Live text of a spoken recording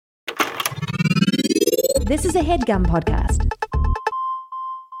This is a HeadGum podcast.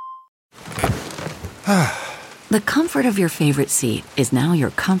 The comfort of your favorite seat is now your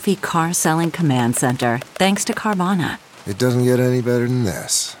comfy car selling command center, thanks to Carvana. It doesn't get any better than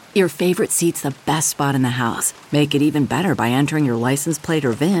this. Your favorite seat's the best spot in the house. Make it even better by entering your license plate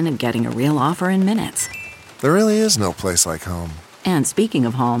or VIN and getting a real offer in minutes. There really is no place like home. And speaking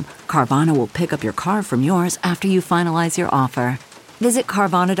of home, Carvana will pick up your car from yours after you finalize your offer. Visit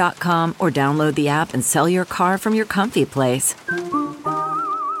Carvana.com or download the app and sell your car from your comfy place.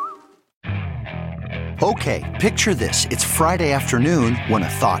 Okay, picture this. It's Friday afternoon when a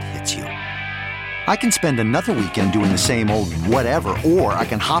thought hits you. I can spend another weekend doing the same old whatever, or I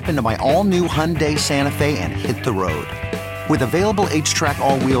can hop into my all-new Hyundai Santa Fe and hit the road. With available H-Track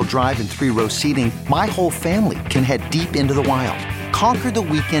all-wheel drive and 3-row seating, my whole family can head deep into the wild. Conquer the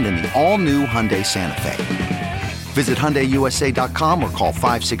weekend in the all-new Hyundai Santa Fe. Visit HyundaiUSA.com or call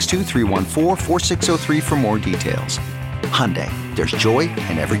 562-314-4603 for more details. Hyundai, there's joy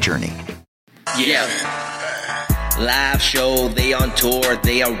in every journey. Yeah. Live show, they on tour,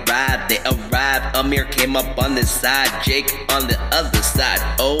 they arrived. Amir came up on this side, Jake on the other side.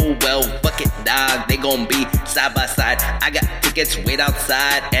 Oh well, fuck it, dog, they gon' be side by side. I got tickets, wait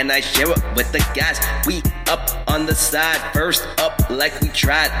outside, and I share it with the guys. We up on the side, first up like we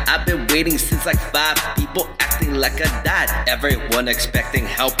tried. I've been waiting since like 5 people acting like I died. Everyone expecting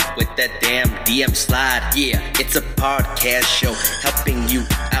help with that damn DM slide. Yeah, it's a podcast show helping you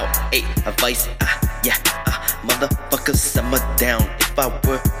out. Hey, advice, motherfuckers, simmer down. If I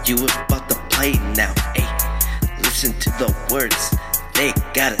were you, about to play now. Hey, listen to the words they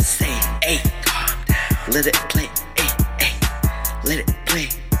gotta say. Hey, calm down. Let it play. Hey, let it play.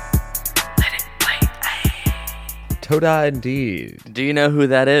 Let it play. Hey. Toda indeed. Do you know who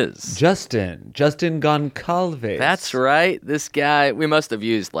that is? Justin Goncalves. That's right. This guy, we must have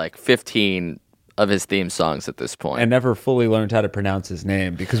used like 15 of his theme songs at this point. And never fully learned how to pronounce his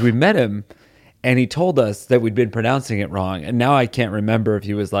name because we met him and he told us that we'd been pronouncing it wrong. And now I can't remember if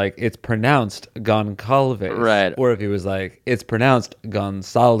he was like, it's pronounced Goncalves. Right. Or if he was like, it's pronounced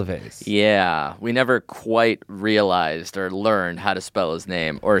Gonsalves. Yeah. We never quite realized or learned how to spell his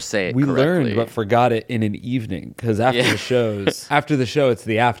name or say it correctly. We learned but forgot it in an evening because after the show, it's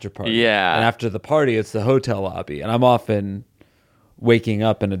the after party. Yeah. And after the party, it's the hotel lobby. And I'm often waking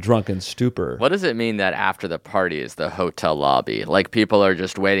up in a drunken stupor. What does it mean that after the party is the hotel lobby? Like people are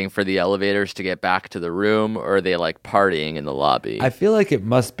just waiting for the elevators to get back to the room, or are they like partying in the lobby? I feel like it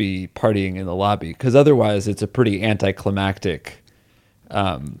must be partying in the lobby because otherwise it's a pretty anticlimactic, it's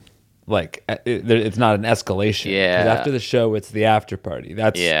not an escalation. Yeah. 'Cause after the show, it's the after party.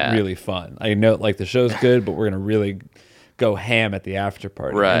 That's really fun. I know like the show's good, but we're going to really go ham at the after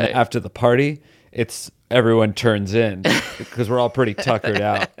party. Right. And after the party, it's everyone turns in because we're all pretty tuckered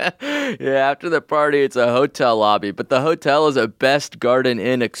out. Yeah, after the party, it's a hotel lobby, but the hotel is a Best Garden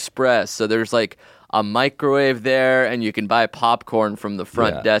Inn Express, so there's like a microwave there, and you can buy popcorn from the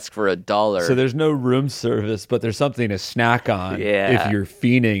front desk for $1. So there's no room service, but there's something to snack on if you're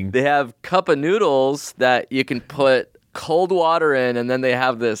fiending. They have cup of noodles that you can put cold water in, and then they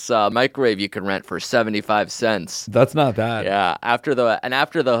have this microwave you can rent for 75 cents. That's not bad. Yeah. After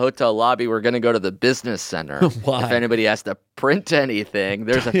the hotel lobby, we're going to go to the business center. Why? If anybody has to print anything,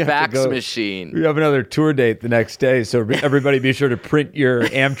 there's a fax machine. We have another tour date the next day, so everybody be sure to print your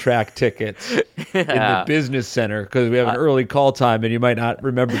Amtrak tickets in the business center because we have an early call time and you might not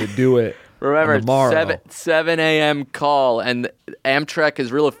remember to do it. Remember, it's 7 a.m. call, and Amtrak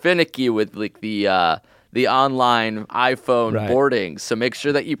is real finicky with like the online iPhone boarding. So make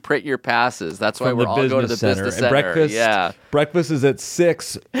sure that you print your passes. That's why we're all going to the business center. Breakfast is at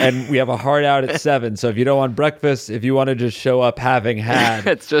 6, and we have a hard out at 7. So if you don't want breakfast, if you want to just show up having had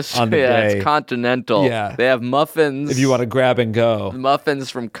it's just on the day. It's continental. Yeah. They have muffins. If you want to grab and go. Muffins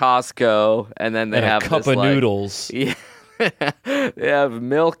from Costco, and then they have a cup of noodles. Yeah. They have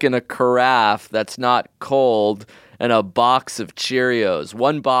milk in a carafe that's not cold, and a box of Cheerios.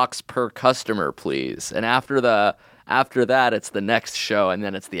 1 box per customer, please. And after that, it's the next show, and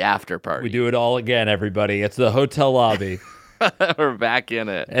then it's the after party. We do it all again, everybody. It's the hotel lobby. We're back in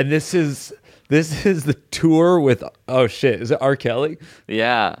it. And this is the tour with, oh shit, is it R. Kelly?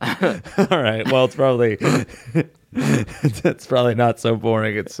 Yeah. All right. Well, it's probably not so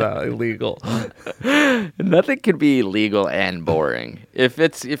boring. It's illegal. Nothing can be legal and boring.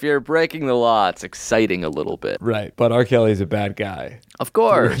 If you're breaking the law, it's exciting a little bit. Right. But R. Kelly's a bad guy. Of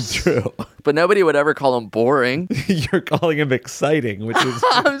course. True. but nobody would ever call him boring. You're calling him exciting, which is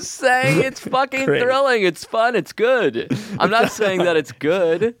I'm saying it's fucking great. thrilling. It's fun. It's good. I'm not saying that it's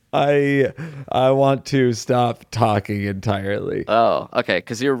good. I want to stop talking entirely. Oh, okay.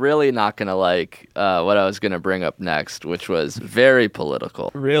 Because you're really not going to like what I was going to bring up next, which was very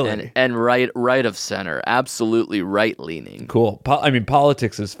political. Really? And right of center. Absolutely right-leaning. Cool.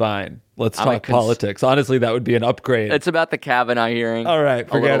 Politics is fine. Let's talk politics. Honestly, that would be an upgrade. It's about the Kavanaugh hearing. All right,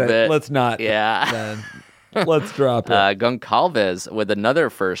 forget it. Bit. Let's not. Yeah. Then. Let's drop it. Goncalves with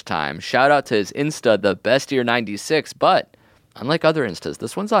another first time. Shout out to his Insta, the best year 96, but unlike other Instas,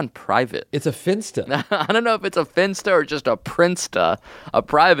 this one's on private. It's a Finsta. I don't know if it's a Finsta or just a Prinsta, a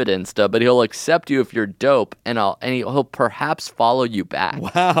private Insta, but he'll accept you if you're dope, and he'll perhaps follow you back.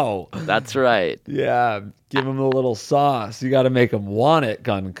 Wow. That's right. Yeah. Give him a little sauce. You got to make him want it,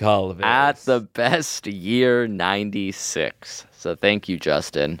 Goncalves. At the best year 96. So thank you,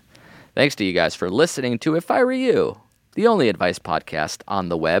 Justin. Thanks to you guys for listening to If I Were You, the only advice podcast on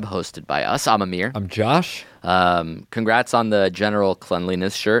the web hosted by us. I'm Amir. I'm Josh. Congrats on the general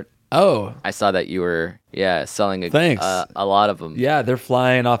cleanliness shirt. Oh. I saw that you were, selling Thanks. A lot of them. Yeah, they're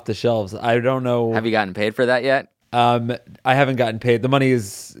flying off the shelves. I don't know. Have you gotten paid for that yet? I haven't gotten paid. The money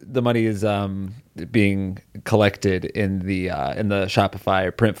is being collected in the Shopify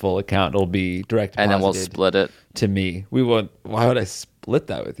Printful account. It'll be direct deposited. And then we'll split it to me. We won't. Why would I split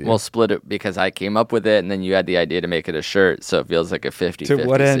that with you? We'll split it because I came up with it, and then you had the idea to make it a shirt, so it feels like a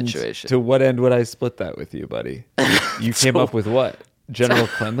 50-50 situation. To what end would I split that with you, buddy? You came up with what? General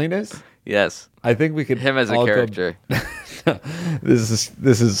cleanliness? Yes. I think we could. Him as a character. This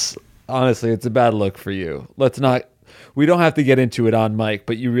is honestly, it's a bad look for you. We don't have to get into it on mic,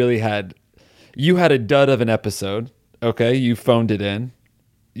 but you had a dud of an episode. Okay. You phoned it in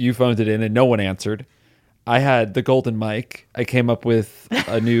and no one answered. I had the golden mic. I came up with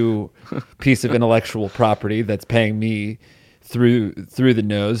a new piece of intellectual property that's paying me through the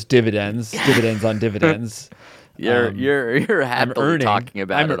nose, dividends on dividends. You're happily talking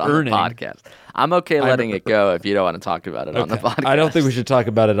about it on the podcast. I'm okay letting it go if you don't want to talk about it on the podcast. I don't think we should talk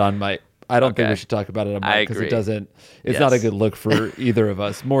about it on mic. I don't think we should talk about it on mic because it's not a good look for either of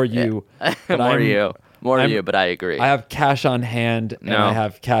us. More you. More you, but I agree. I have cash on hand and I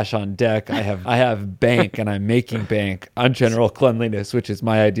have cash on deck. I have bank and I'm making bank on general cleanliness, which is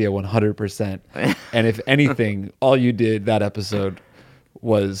my idea 100%. And if anything, all you did that episode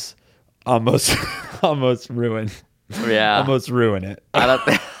was almost ruin. Yeah. Almost ruin it. I don't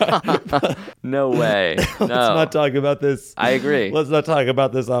think. No way. No. Let's not talk about this. I agree. Let's not talk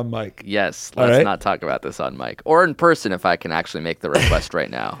about this on mic. Yes. Let's not talk about this on mic or in person if I can actually make the request right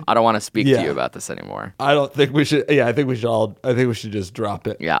now. I don't want to speak to you about this anymore. I don't think we should. Yeah, I think we should just drop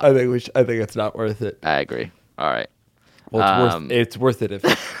it. Yeah. I think it's not worth it. I agree. All right. Well, it's worth it if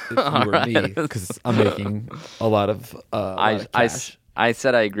you were me because I'm making a lot of cash. I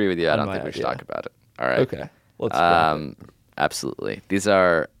said I agree with you. I don't think we should talk about it. All right. Okay. Let's absolutely. These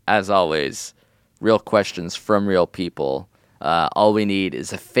are, as always, real questions from real people. All we need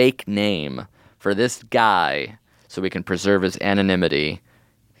is a fake name for this guy so we can preserve his anonymity.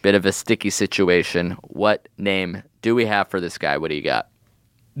 Bit of a sticky situation. What name do we have for this guy? What do you got?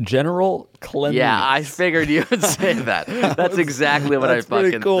 General cleanliness. Yeah, I figured you would say that. That's exactly what I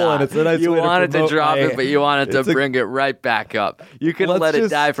fucking cool, thought. And it's a nice you way wanted to drop it, but you wanted to to bring it right back up. You could let it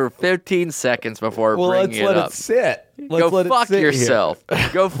die for 15 seconds before bringing it up. Let's let it sit. Go fuck yourself.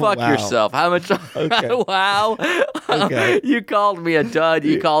 Go fuck Wow. yourself. How much? Okay. Wow. Okay. You called me a dud.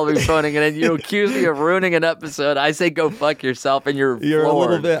 You called me phoning it in. You accused me of ruining an episode. I say go fuck yourself, and you're a floored.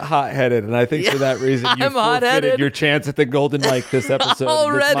 little bit hot-headed, and I think for that reason you I'm hot-headed? forfeited your chance at the golden mic this episode.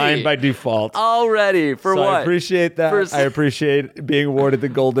 Already. It's mine by default. Already for So what? I appreciate that. I appreciate being awarded the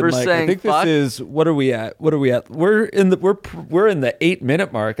golden For mic. I saying think fuck? this is what are we at? We're in the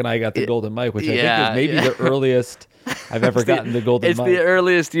 8-minute mark, and I got the golden mic, which I think is maybe the earliest I've ever gotten the golden mic. It's the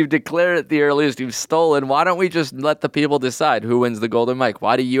earliest you've declared it, the earliest you've stolen. Why don't we just let the people decide who wins the golden mic?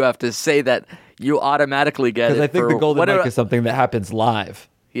 Why do you have to say that you automatically get it? Because I think the golden mic is something that happens live.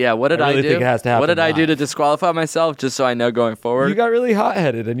 Yeah, what did I really do? think it has to happen what did I do live. to disqualify myself just so I know going forward? You got really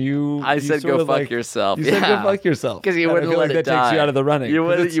hot-headed, and I said go fuck yourself. You said go fuck yourself. Because you And wouldn't I feel let like it that die. takes you out of the running. You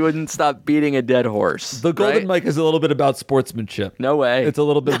wouldn't stop beating a dead horse. The golden right? mic is a little bit about sportsmanship. No way. It's a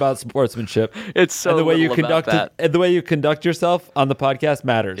little bit about sportsmanship. It's so and the way you little about conduct that. and the way you conduct yourself on the podcast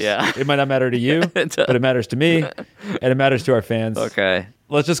matters. Yeah. It might not matter to you, but it matters to me, and it matters to our fans. Okay.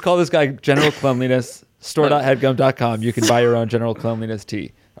 Let's just call this guy General Cleanliness. Store.headgum.com. You can buy your own General Cleanliness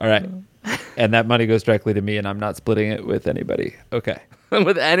tee. All right. And that money goes directly to me, and I'm not splitting it with anybody. Okay.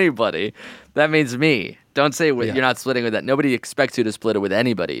 with anybody. That means me. Don't say Yeah. you're not splitting with that. Nobody expects you to split it with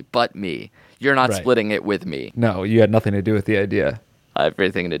anybody but me. You're not Right. splitting it with me. No, you had nothing to do with the idea. I have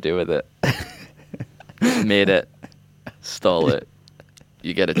everything to do with it. Made it. Stole it.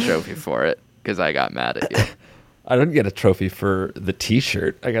 You get a trophy for it because I got mad at you. I didn't get a trophy for the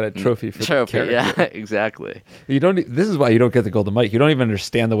T-shirt. I got a trophy for the character. Yeah, exactly. You don't. This is why you don't get the golden mic. You don't even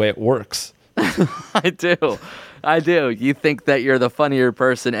understand the way it works. I do. You think that you're the funnier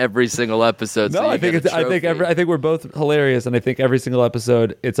person every single episode. No, so you I think get a trophy. I think we're both hilarious, and I think every single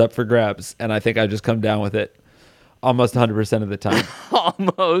episode it's up for grabs, and I think I just come down with it almost 100% of the time.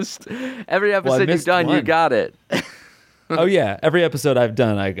 Almost every episode you've missed done, you one. got it. Oh yeah, every episode I've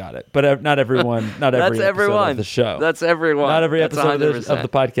done, I got it, but not everyone. Not every That's episode everyone. of the show. That's everyone. Not every That's episode of 100%. the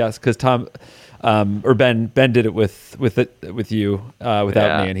podcast because Tom or Ben did it with you without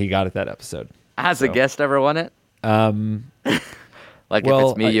Yeah. me, and he got it that episode. Has a guest ever won it? Like if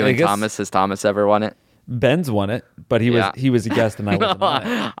it's me, you, I and guess Thomas, has Thomas ever won it? Ben's won it, but he Yeah. was a guest and I wasn't on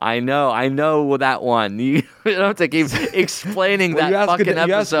it. I know that one. You don't have to keep explaining Well, you that ask a fucking d- you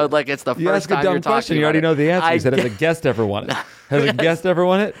ask- episode like it's the You first ask a time you're dumb talking question. You about already it. know the answer. I You said, "Has a get- guest ever won it? Has a guest ever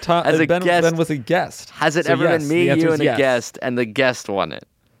won it?" As a Ben guest- was a guest. Has it So ever yes, been me, the answer you, is and a yes. guest, and the guest won it?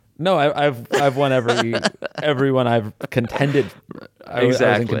 No, I've won everyone I've contended. I was in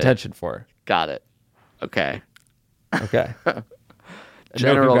Exactly. contention for. Got it. Okay. Okay.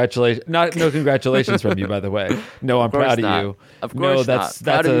 General- No congratulations. No congratulations from you, by the way. No, I'm course proud not. of you. Of No, course that's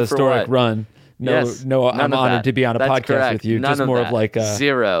not. Proud of a you for historic what? run. No, Yes. no, None I'm of honored that. to be on a That's podcast correct. with you. None Just of more that. of like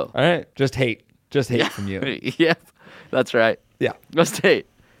Zero. All right, just hate from you. Yep. That's right. Yeah, Just hate.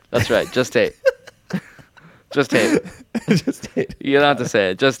 That's right. Just hate. Just hate. just hate. You don't have to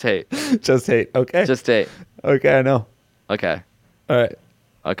say it. Just hate. Just hate. Okay. Just hate. Okay, I know. Okay. All right.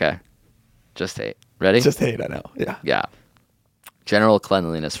 Okay. Just hate. Ready? Just hate. I know. Yeah. Yeah. General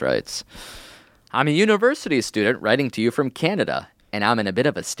Cleanliness writes, I'm a university student writing to you from Canada, and I'm in a bit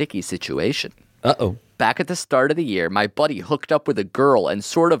of a sticky situation. Uh-oh. Back at the start of the year, my buddy hooked up with a girl and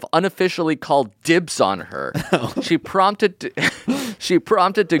sort of unofficially called dibs on her. She prompted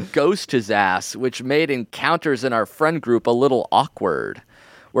to ghost his ass, which made encounters in our friend group a little awkward.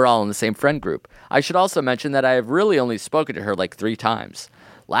 We're all in the same friend group. I should also mention that I have really only spoken to her like 3 times.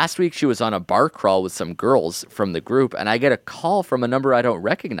 Last week, she was on a bar crawl with some girls from the group, and I get a call from a number I don't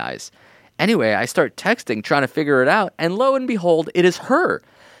recognize. Anyway, I start texting, trying to figure it out, and lo and behold, it is her.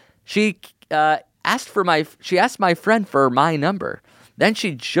 She asked my friend for my number. Then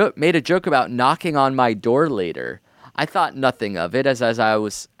she made a joke about knocking on my door later. I thought nothing of it as I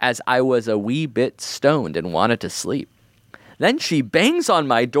was a wee bit stoned and wanted to sleep. Then she bangs on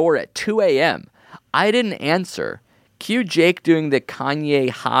my door at 2 a.m. I didn't answer. Cue Jake doing the Kanye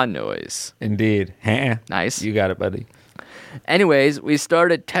ha noise. Indeed. Nice. You got it, buddy. Anyways, we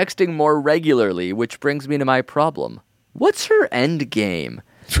started texting more regularly, which brings me to my problem. What's her end game?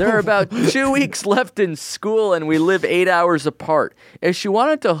 There are about 2 weeks left in school and we live 8 hours apart. If she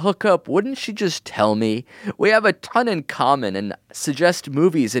wanted to hook up, wouldn't she just tell me? We have a ton in common and suggest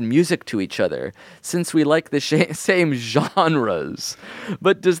movies and music to each other, since we like the same genres.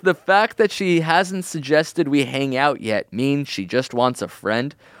 But does the fact that she hasn't suggested we hang out yet mean she just wants a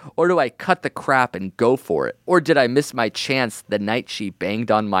friend? Or do I cut the crap and go for it? Or did I miss my chance the night she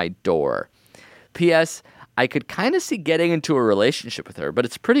banged on my door? P.S. I could kind of see getting into a relationship with her, but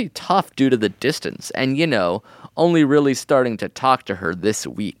it's pretty tough due to the distance and, only really starting to talk to her this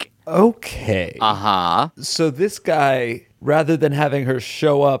week. Okay. Uh-huh. So this guy, rather than having her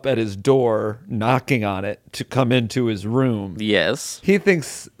show up at his door, knocking on it to come into his room, Yes. he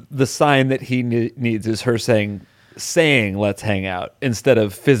thinks the sign that he needs is her saying let's hang out instead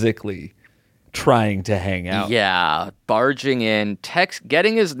of physically trying to hang out. Yeah, barging in,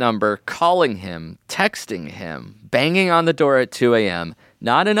 getting his number, calling him, texting him, banging on the door at 2 a.m.,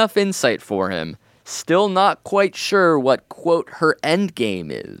 not enough insight for him, still not quite sure what, quote, her end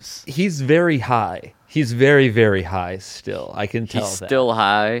game is. He's very high. He's very, very high still. I can tell He's that. still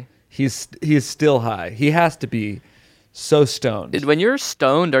high. He's still high. He has to be so stoned. When you're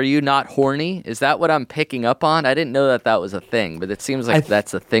stoned, are you not horny? Is that what I'm picking up on? I didn't know that was a thing, but it seems like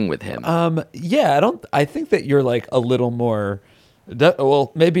that's a thing with him. Yeah, I think that you're like a little more,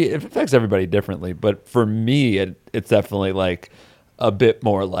 well, maybe it affects everybody differently, but for me, it's definitely like a bit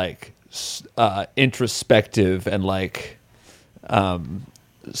more like introspective and like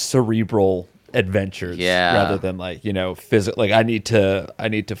cerebral adventures rather than like, physical, like I need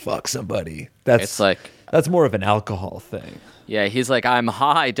to fuck somebody. That's more of an alcohol thing. Yeah, he's like, I'm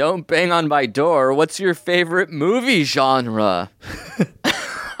high, don't bang on my door. What's your favorite movie genre?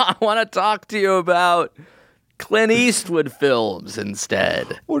 I want to talk to you about Clint Eastwood films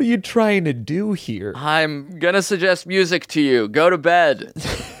instead. What are you trying to do here? I'm gonna suggest music to you. Go to bed.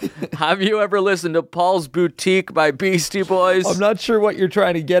 Have you ever listened to Paul's Boutique by Beastie Boys? I'm not sure what you're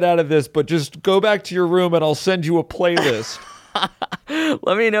trying to get out of this, but just go back to your room and I'll send you a playlist.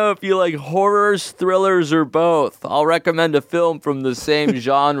 Let me know if you like horrors, thrillers, or both. I'll recommend a film from the same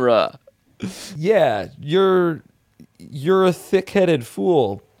genre. Yeah, you're a thick-headed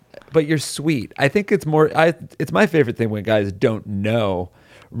fool, but you're sweet. I think it's it's my favorite thing when guys don't know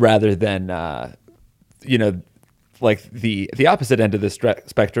rather than like the opposite end of the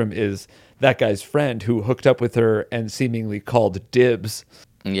spectrum is that guy's friend who hooked up with her and seemingly called dibs.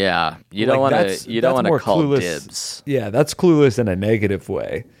 Yeah, you don't want to call clueless. dibs. Yeah, that's clueless in a negative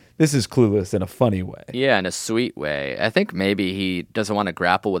way. This is clueless in a funny way. Yeah, in a sweet way. I think maybe he doesn't want to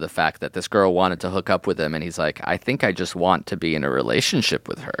grapple with the fact that this girl wanted to hook up with him, and he's like, I think I just want to be in a relationship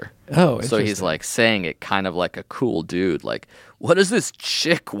with her. Oh, so he's like saying it kind of like a cool dude. Like, what does this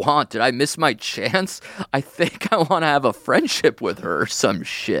chick want? Did I miss my chance? I think I want to have a friendship with her or some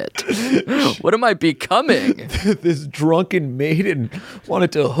shit. What am I becoming? This drunken maiden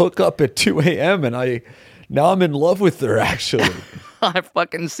wanted to hook up at 2 a.m. and now I'm in love with her, actually. I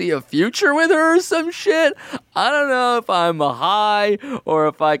fucking see a future with her or some shit. I don't know if I'm high or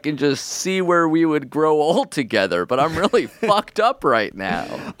if I can just see where we would grow old together, but I'm really fucked up right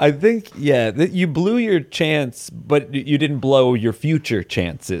now. I think, that you blew your chance, but you didn't blow your future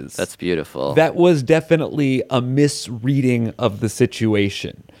chances. That's beautiful. That was definitely a misreading of the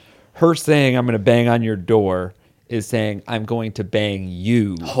situation. Her saying, I'm going to bang on your door, is saying, I'm going to bang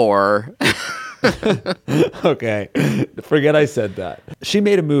you. Whore. Okay, forget I said that. She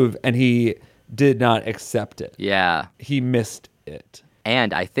made a move and he did not accept it. Yeah. He missed it.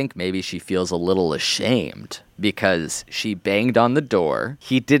 And I think maybe she feels a little ashamed because she banged on the door,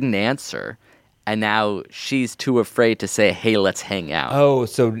 he didn't answer, and now she's too afraid to say, hey, let's hang out. Oh,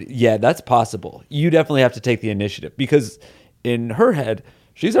 so yeah, that's possible. You definitely have to take the initiative because in her head,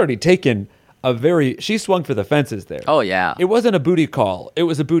 she's already taken she swung for the fences there. Oh, yeah. It wasn't a booty call. It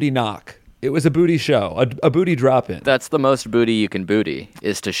was a booty knock. It was a booty show, a booty drop-in. That's the most booty you can booty,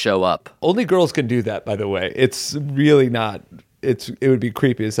 is to show up. Only girls can do that, by the way. It's really not. It would be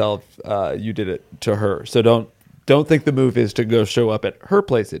creepy as hell if you did it to her. So don't think the move is to go show up at her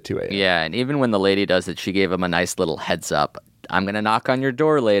place at 2 a.m. Yeah, and even when the lady does it, she gave him a nice little heads up. I'm going to knock on your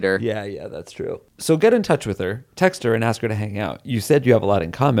door later. Yeah, that's true. So get in touch with her, text her, and ask her to hang out. You said you have a lot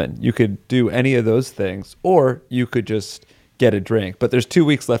in common. You could do any of those things, or you could just get a drink, but there's 2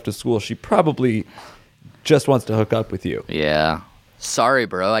 weeks left of school. She probably just wants to hook up with you. Yeah. Sorry,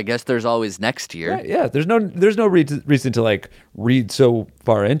 bro. I guess there's always next year. Yeah. There's no reason to like read so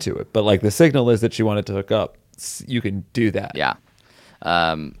far into it, but like the signal is that she wanted to hook up. You can do that. Yeah.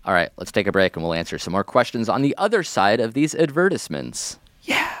 All right. Let's take a break and we'll answer some more questions on the other side of these advertisements.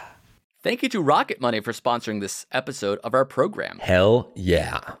 Yeah. Thank you to Rocket Money for sponsoring this episode of our program. Hell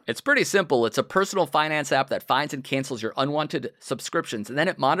yeah. It's pretty simple. It's a personal finance app that finds and cancels your unwanted subscriptions, and then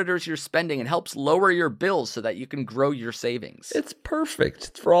it monitors your spending and helps lower your bills so that you can grow your savings. It's perfect.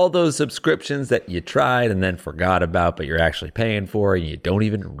 It's for all those subscriptions that you tried and then forgot about, but you're actually paying for and you don't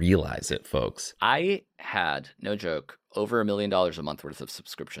even realize it, folks. I had, no joke, over $1 million a month worth of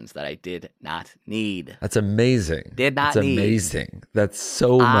subscriptions that I did not need. That's amazing. Did not That's need. amazing. That's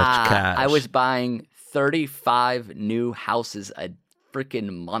so much cash. I was buying 35 new houses a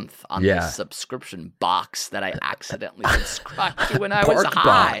freaking month on this subscription box that I accidentally subscribed to when I was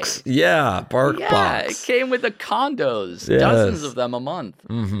high. Box. Yeah, Bark Box. Yeah, it came with the condos, Yes. dozens of them a month.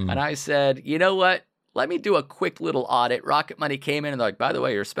 Mm-hmm. And I said, you know what? Let me do a quick little audit. Rocket Money came in and they're like, by the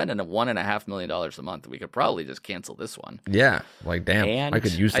way, you're spending $1.5 million a month. We could probably just cancel this one. Yeah, like damn, And I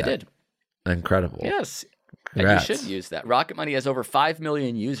could use that. I did. Incredible. Yes. Congrats. And you should use that. Rocket Money has over 5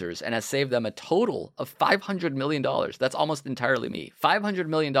 million users and has saved them a total of $500 million. That's almost entirely me. $500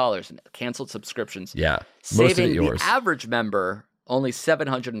 million in canceled subscriptions. Yeah, most of it saving yours. the average member only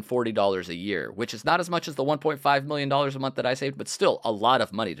 $740 a year, which is not as much as the $1.5 million a month that I saved, but still a lot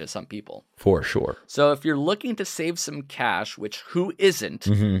of money to some people. For sure. So if you're looking to save some cash, which who isn't,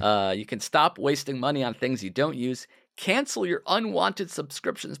 you can stop wasting money on things you don't use. Cancel your unwanted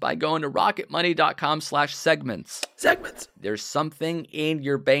subscriptions by going to rocketmoney.com/segments. Segments. There's something in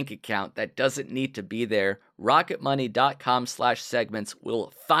your bank account that doesn't need to be there. Rocketmoney.com/segments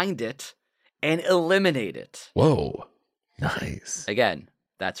will find it and eliminate it. Whoa. Nice. Again,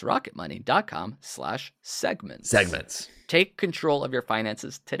 that's rocketmoney.com/segments. Segments. Take control of your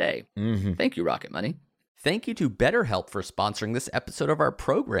finances today. Thank you, Rocket Money. Thank you to BetterHelp for sponsoring this episode of our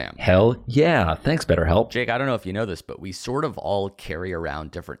program. Hell yeah. Thanks, BetterHelp. Jake, I don't know if you know this, but we sort of all carry around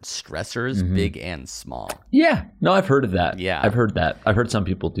different stressors, big and small. Yeah. No, I've heard of that. Yeah. I've heard that. I've heard some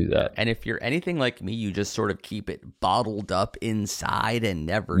people do that. And if you're anything like me, you just sort of keep it bottled up inside and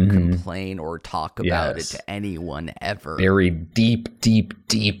never complain or talk about it to anyone ever. Very deep, deep,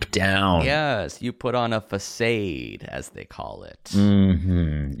 deep down. Yes, you put on a facade, as they call it.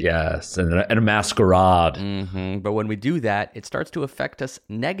 Yes, and a masquerade. But when we do that, it starts to affect us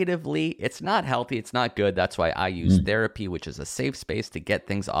negatively. It's not healthy. It's not good. That's why I use therapy, which is a safe space to get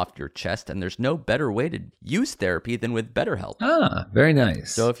things off your chest. And there's no better way to use therapy than with BetterHelp. Ah, very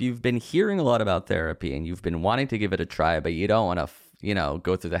nice. So if you've been hearing a lot about therapy and you've been wanting to give it a try, but you don't want to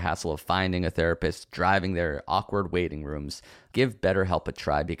go through the hassle of finding a therapist, driving their awkward waiting rooms, give BetterHelp a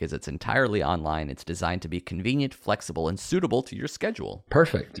try because it's entirely online. It's designed to be convenient, flexible, and suitable to your schedule.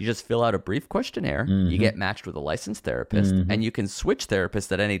 Perfect. You just fill out a brief questionnaire, you get matched with a licensed therapist, and you can switch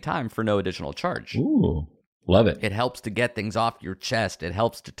therapists at any time for no additional charge. Ooh, love it. It helps to get things off your chest. It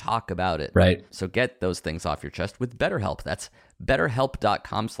helps to talk about it. Right. So get those things off your chest with BetterHelp. That's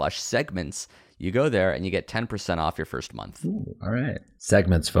betterhelp.com/segments. You go there and you get 10% off your first month. Ooh, all right.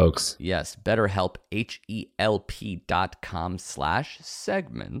 Segments, folks. Yes, BetterHelp,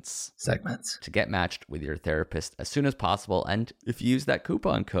 HELP.com/segments. Segments. To get matched with your therapist as soon as possible. And if you use that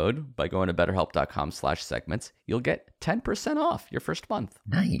coupon code by going to betterhelp.com/segments, you'll get 10% off your first month.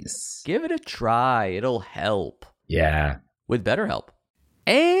 Nice. Give it a try. It'll help. Yeah. With BetterHelp.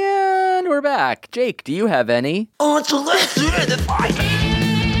 And we're back. Jake, do you have any? Well,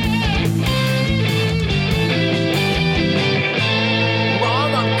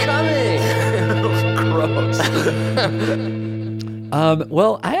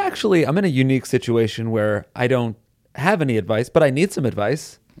 I'm in a unique situation where I don't have any advice, but I need some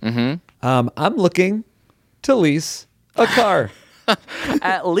advice. I'm looking to lease a car.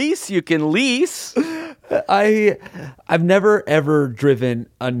 At least you can lease. I've never ever driven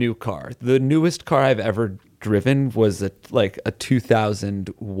a new car. The newest car I've ever driven was a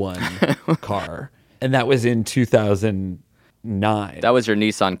 2001 car, and that was in 2009. That was your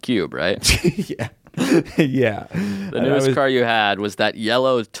Nissan Cube, right? Yeah. Yeah. The newest car you had was that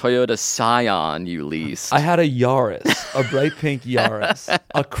yellow Toyota Scion you leased. I had a Yaris, a bright pink Yaris,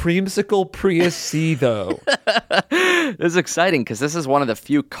 a creamsicle Prius C, though. This is exciting because this is one of the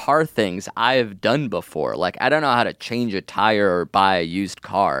few car things I've done before. Like, I don't know how to change a tire or buy a used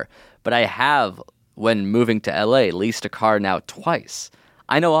car, but I have, when moving to LA, leased a car now twice.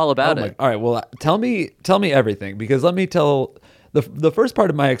 I know all about it. All right. Well, tell me everything, because let me tell the first part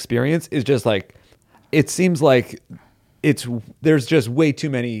of my experience is just like, it seems like there's just way too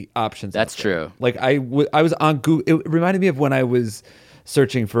many options. That's true. Like I was on Google. It reminded me of when I was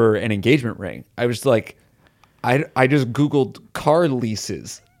searching for an engagement ring. I was like, I just Googled car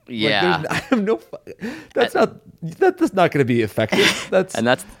leases. Yeah. Like, I have no. That's not going to be effective. That's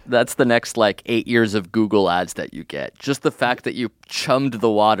the next 8 years of Google ads that you get. Just the fact that you chummed the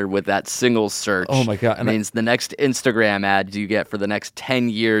water with that single search. Oh my God! Means the next Instagram ads you get for the next 10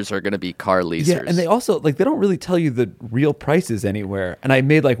 years are going to be car leasers. Yeah, and they also they don't really tell you the real prices anywhere. And I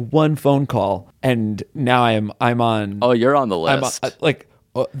made one phone call, and now I'm on. Oh, you're on the list.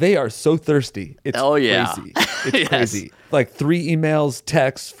 They are so thirsty. It's crazy. It's Yes. crazy. 3 emails,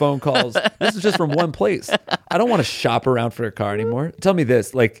 texts, phone calls. This is just from one place. I don't want to shop around for a car anymore. Tell me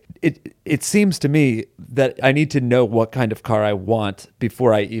this. It seems to me that I need to know what kind of car I want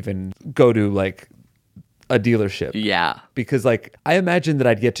before I even go to a dealership. Yeah. Because I imagine that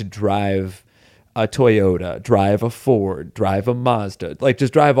I'd get to drive a Toyota, drive a Ford, drive a Mazda,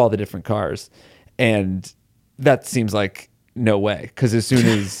 just drive all the different cars. And that seems like no way, because as soon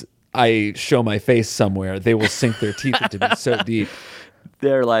as I show my face somewhere, they will sink their teeth into me so deep.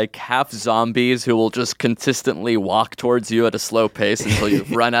 They're half zombies who will just consistently walk towards you at a slow pace until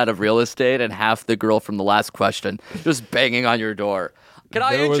you've run out of real estate, and half the girl from the last question just banging on your door. Can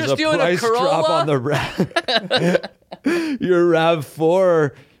I interest you in a There was a price drop on Corolla? Your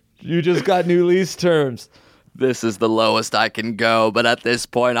RAV4. You just got new lease terms. This is the lowest I can go, but at this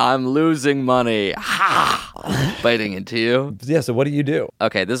point, I'm losing money. Ha! Biting into you. Yeah, so what do you do?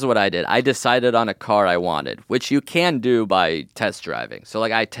 Okay, this is what I did. I decided on a car I wanted, which you can do by test driving. So,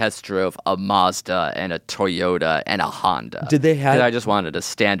 I test drove a Mazda and a Toyota and a Honda. Did they have... I just wanted a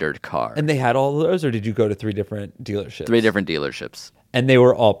standard car. And they had all of those, or did you go to 3 different dealerships? 3 different dealerships. And they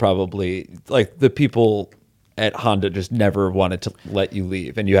were all probably, the people at Honda just never wanted to let you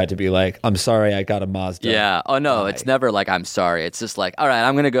leave, and you had to be like, "I'm sorry, I got a Mazda." Yeah. Oh no, it's never like I'm sorry. It's just like, all right,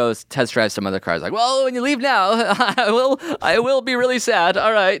 I'm gonna go test drive some other cars. Like, well, when you leave now, I will be really sad.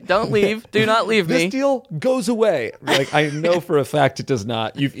 All right, don't leave. Do not leave me. This deal goes away. Like, I know for a fact it does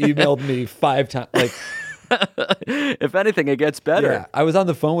not. You've emailed me 5 times. Like, if anything, it gets better. yeah, I was on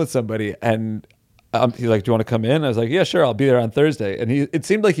the phone with somebody, and he's like, "Do you want to come in?" I was like, "Yeah, sure. I'll be there on Thursday." And it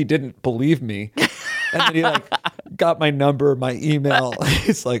seemed like he didn't believe me. And then he like got my number, my email.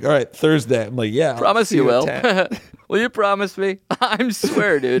 He's like, "All right, Thursday." I'm like, "Yeah, Promise you will. at 10." Will you promise me? I'm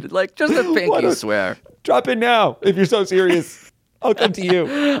swear, dude. Like, just a pinky swear. Drop in now if you're so serious. I'll come to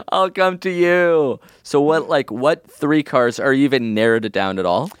you. I'll come to you. So what 3 cars, are you even narrowed it down at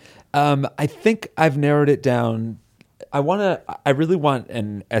all? I think I've narrowed it down. I really want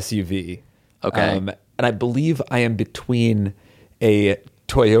an SUV. Okay. And I believe I am between a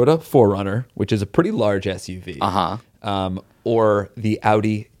Toyota 4Runner, which is a pretty large SUV. Or the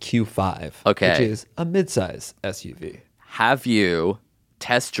Audi Q5, Okay. which is a midsize SUV. Have you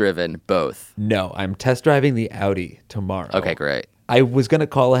test driven both? No, I'm test driving the Audi tomorrow. Okay, great. I was going to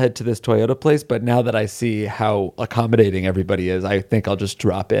call ahead to this Toyota place, but now that I see how accommodating everybody is, I think I'll just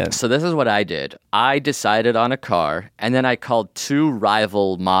drop in. So this is what I did. I decided on a car, and then I called 2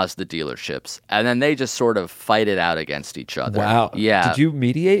 rival Mazda dealerships, and then they just sort of fight it out against each other. Wow. Yeah. Did you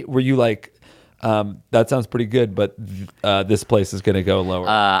mediate? Were you like, that sounds pretty good, but this place is going to go lower?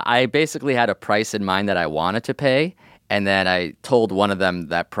 I basically had a price in mind that I wanted to pay, and then I told one of them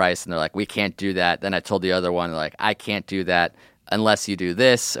that price, and they're like, "We can't do that." Then I told the other one, like, "I can't do that unless you do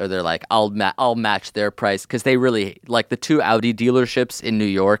this," or they're like, I'll match their price, because they really, like, the 2 Audi dealerships in New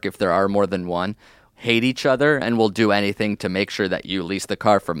York, if there are more than one, hate each other and will do anything to make sure that you lease the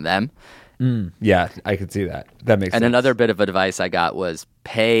car from them. Yeah, I could see that. That makes sense. And another bit of advice I got was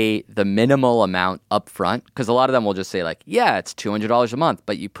pay the minimal amount up front, because a lot of them will just say, like, yeah, it's $200 a month,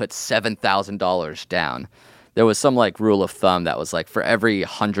 but you put $7,000 down. There was some like rule of thumb that was like, for every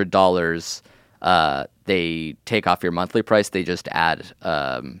 $100 they take off your monthly price, they just add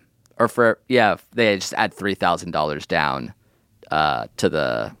they just add $3,000 down to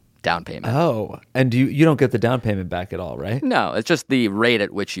the down payment. Oh, and you don't get the down payment back at all, right? No, it's just the rate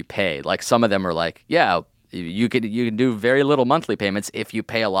at which you pay. Like, some of them are like, yeah, you can do very little monthly payments if you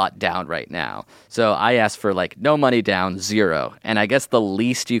pay a lot down right now. So I asked for like no money down, 0. And I guess the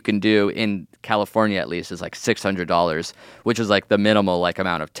least you can do in California, at least, is like $600, which is like the minimal like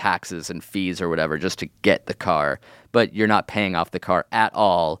amount of taxes and fees or whatever just to get the car. But you're not paying off the car at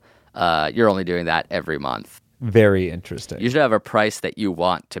all. You're only doing that every month. Very interesting. You should have a price that you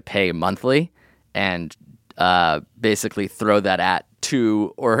want to pay monthly, and basically throw that at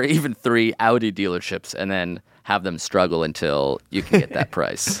 2 or even 3 Audi dealerships, and then have them struggle until you can get that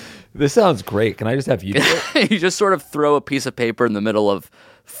price. This sounds great. Can I just have you do it? You just sort of throw a piece of paper in the middle of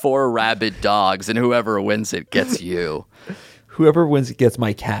 4 rabid dogs, and whoever wins it gets you. Whoever wins gets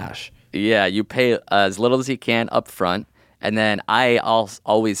my cash. Yeah, you pay as little as you can up front. And then I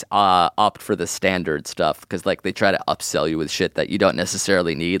always opt for the standard stuff, because like they try to upsell you with shit that you don't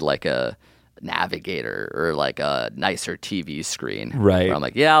necessarily need, like a navigator or like a nicer TV screen. Right. Where I'm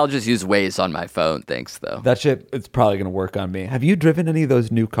like, yeah, I'll just use Waze on my phone. Thanks, though. That shit, it's probably going to work on me. Have you driven any of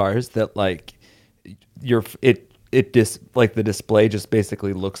those new cars that like like the display just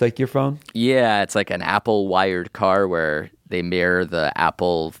basically looks like your phone? Yeah, it's like an Apple wired car where they mirror the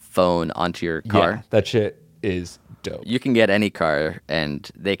Apple phone onto your car. Yeah, that shit is dope. You can get any car, and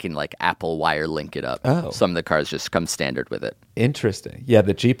they can like Apple wire link it up. Oh. Some of the cars just come standard with it. Interesting. Yeah,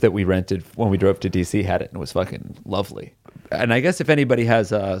 the Jeep that we rented when we drove to DC had it, and it was fucking lovely. And I guess if anybody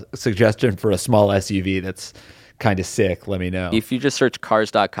has a suggestion for a small SUV that's kind of sick, let me know. If you just search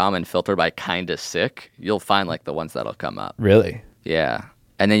cars.com and filter by kind of sick, you'll find like the ones that'll come up. Really? Yeah.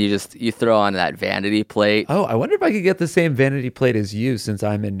 And then you throw on that vanity plate. Oh, I wonder if I could get the same vanity plate as you, since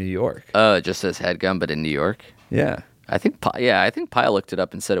I'm in New York. Oh, it just says headgum, but in New York? Yeah. I think Pyle looked it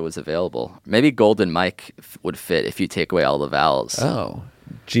up and said it was available. Maybe Golden Mike would fit if you take away all the vowels. Oh.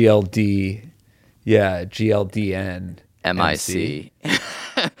 GLD. Yeah, GLDN. MIC.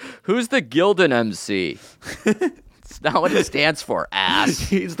 Who's the Gildan MC? It's not what it stands for, ass.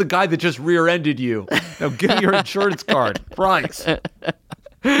 He's the guy that just rear-ended you. Now give me your insurance card. Price.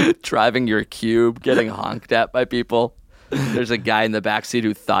 Driving your Cube, getting honked at by people. There's a guy in the backseat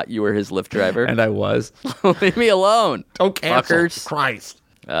who thought you were his Lyft driver. And I was. Leave me alone. Don't cancel. Fuckers. Christ.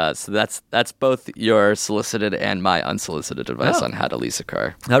 So that's both your solicited and my unsolicited advice on how to lease a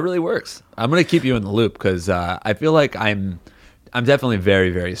car. That really works. I'm going to keep you in the loop, because I feel like I'm I'm definitely very,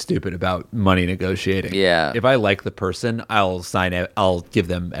 very stupid about money negotiating. Yeah. If I like the person, I'll sign it. I'll give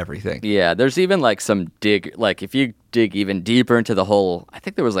them everything. Yeah, there's even like if you dig even deeper into the whole, I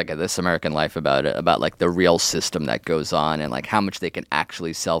think there was like a This American Life about it, about like the real system that goes on and like how much they can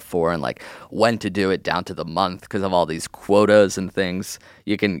actually sell for and like when to do it down to the month because of all these quotas and things.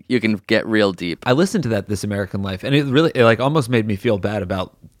 You can get real deep. I listened to that This American Life, and it like almost made me feel bad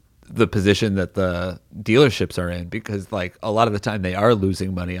about the position that the dealerships are in, because like a lot of the time they are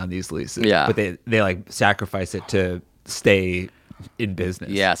losing money on these leases. Yeah. But they like sacrifice it to stay in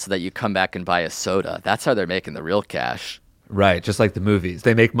business. Yeah, so that you come back and buy a soda. That's how they're making the real cash. Right, just like the movies.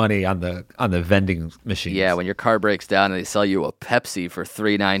 They make money on the vending machines. Yeah, when your car breaks down and they sell you a Pepsi for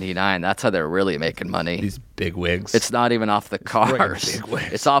 $3.99, that's how they're really making money. These big wigs. It's not even off the cars. Big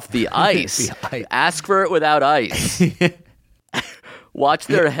wigs. It's off the ice. The ice. Ask for it without ice. Watch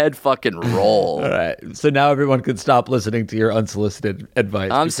their head fucking roll. All right. So now everyone can stop listening to your unsolicited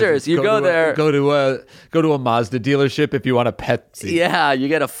advice. I'm serious. You go there. Go to a Mazda dealership if you want a Pepsi. Yeah, you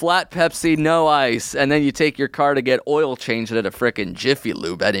get a flat Pepsi, no ice, and then you take your car to get oil changed at a frickin' Jiffy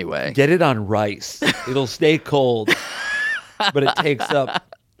Lube anyway. Get it on rice. It'll stay cold, but it takes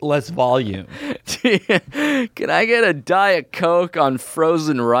up less volume. Can I get a Diet Coke on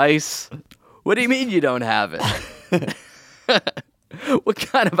frozen rice? What do you mean you don't have it? What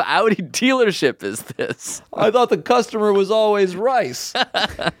kind of Audi dealership is this? I thought the customer was always rice.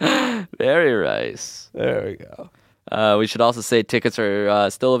 Very rice. There we go. We should also say tickets are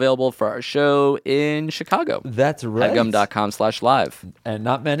still available for our show in Chicago. That's right. Headgum.com/live. And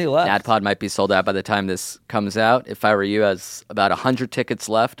not many left. NADPOD might be sold out by the time this comes out. If I Were You has about 100 tickets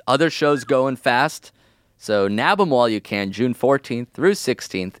left. Other shows going fast. So nab them while you can, June 14th through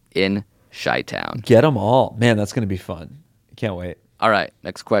 16th in Chi-Town. Get them all. Man, that's going to be fun. Can't wait. All right,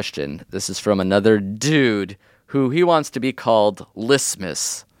 next question. This is from another dude who he wants to be called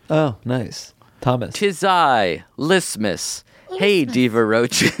Lismus. Oh, nice. Thomas. Tis I, Lismus. Hey, Diva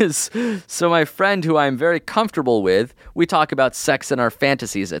Roaches. So my friend who I'm very comfortable with, we talk about sex and our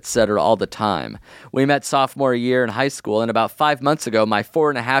fantasies, etc. all the time. We met sophomore year in high school, and about 5 months ago, my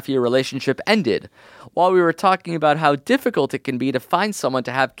 4.5-year relationship ended. While we were talking about how difficult it can be to find someone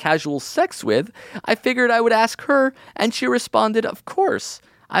to have casual sex with, I figured I would ask her, and she responded, of course.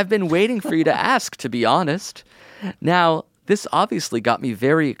 I've been waiting for you to ask, to be honest. Now, this obviously got me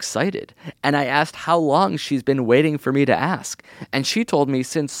very excited, and I asked how long she's been waiting for me to ask, and she told me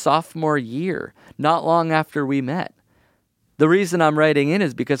since sophomore year, not long after we met. The reason I'm writing in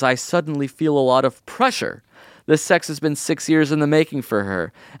is because I suddenly feel a lot of pressure. This sex has been 6 years in the making for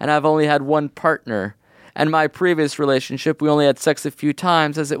her, and I've only had one partner. And my previous relationship, we only had sex a few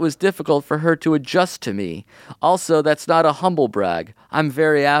times as it was difficult for her to adjust to me. Also, that's not a humble brag. I'm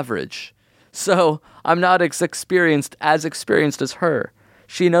very average. So, I'm not as experienced as her.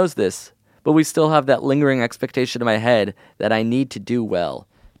 She knows this, but we still have that lingering expectation in my head that I need to do well.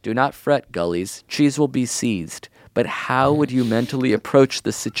 Do not fret, gullies. Cheese will be seized. But how would you mentally approach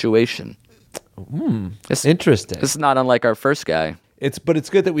the situation? Interesting. This is not unlike our first guy. But it's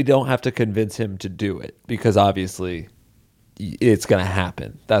good that we don't have to convince him to do it, because obviously it's going to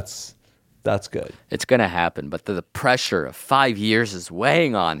happen. That's good. It's going to happen, but the pressure of 5 years is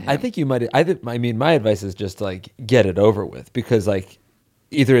weighing on him. I think you might. I mean, my advice is just like get it over with, because like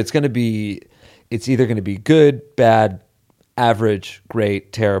either it's either going to be good, bad, average,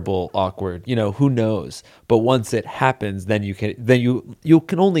 great, terrible, awkward. You know, who knows? But once it happens, then you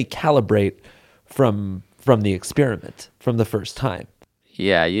can only calibrate from the experiment, from the first time.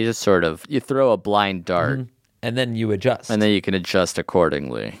 Yeah, you just you throw a blind dart, and then you adjust, and then you can adjust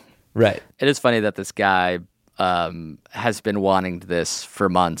accordingly. Right. It is funny that this guy has been wanting this for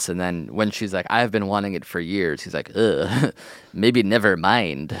months, and then when she's like, I've been wanting it for years, he's like, ugh, maybe never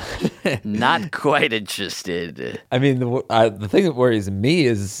mind. Not quite interested. I mean, the thing that worries me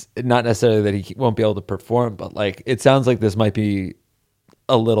is not necessarily that he won't be able to perform, but like it sounds like this might be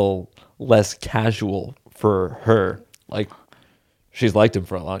a little less casual for her. Like she's liked him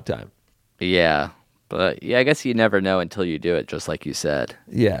for a long time. Yeah. But yeah, I guess you never know until you do it, just like you said.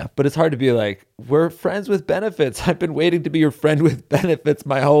 Yeah, but it's hard to be like, we're friends with benefits. I've been waiting to be your friend with benefits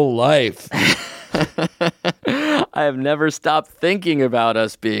my whole life. I have never stopped thinking about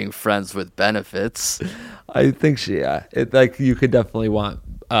us being friends with benefits. I think you could definitely want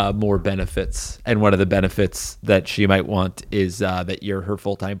more benefits. And one of the benefits that she might want is that you're her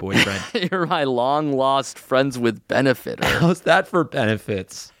full-time boyfriend. You're my long-lost friends with benefit. How's that for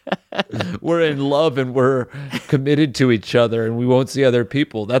benefits? We're in love and we're committed to each other and we won't see other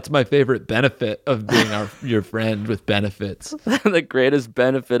people. That's my favorite benefit of being your friend with benefits. The greatest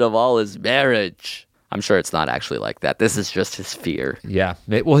benefit of all is marriage. I'm sure it's not actually like that. This is just his fear. Yeah.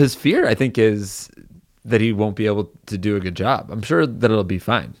 Well, his fear, I think, is that he won't be able to do a good job. I'm sure that it'll be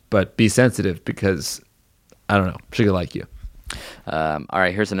fine, but be sensitive because, I don't know, she could like you. All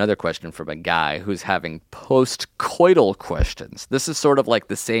right, here's another question from a guy who's having post-coital questions. This is sort of like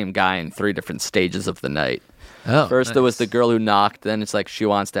the same guy in 3 different stages of the night. Oh, First, there was the girl who knocked. Then it's like she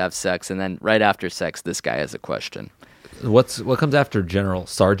wants to have sex. And then right after sex, this guy has a question. What comes after General?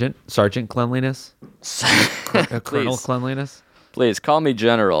 Sergeant Cleanliness? Colonel Please. Cleanliness? Please, call me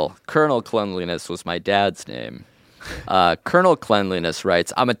General. Colonel Cleanliness was my dad's name. Colonel Cleanliness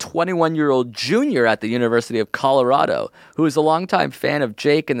writes, I'm a 21-year-old junior at the University of Colorado who is a longtime fan of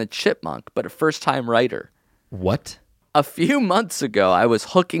Jake and the Chipmunk, but a first-time writer. What? A few months ago, I was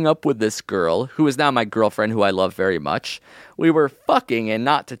hooking up with this girl, who is now my girlfriend, who I love very much. We were fucking, and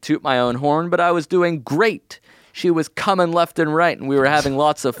not to toot my own horn, but I was doing great. She was coming left and right, and we were having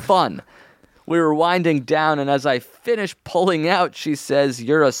lots of fun. We were winding down, and as I finished pulling out, she says,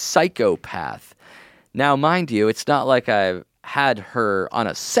 "You're a psychopath." Now, mind you, it's not like I've had her on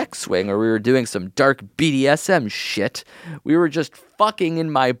a sex swing or we were doing some dark BDSM shit. We were just fucking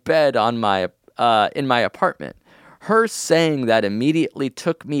in my bed in my apartment. Her saying that immediately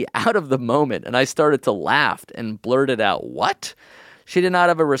took me out of the moment, and I started to laugh and blurted out, "What?" She did not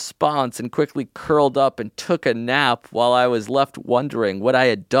have a response and quickly curled up and took a nap while I was left wondering what I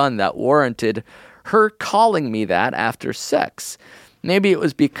had done that warranted her calling me that after sex. Maybe it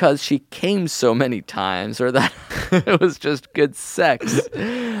was because she came so many times or that it was just good sex.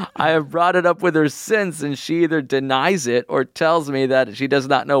 I have brought it up with her since, and she either denies it or tells me that she does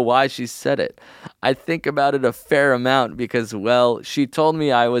not know why she said it. I think about it a fair amount because, well, she told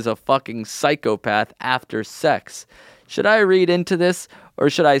me I was a fucking psychopath after sex. Should I read into this, or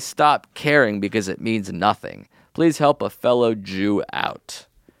should I stop caring because it means nothing? Please help a fellow Jew out.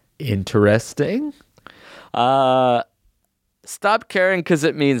 Interesting. Stop caring because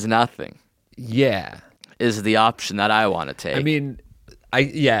it means nothing. Yeah. Is the option that I want to take. I mean,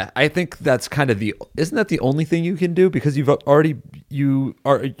 I think that's kind of isn't that the only thing you can do? Because you overthink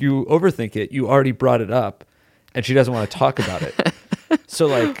it. You already brought it up, and she doesn't want to talk about it. So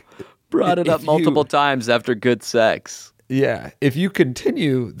like, brought it up multiple times after good sex. Yeah. If you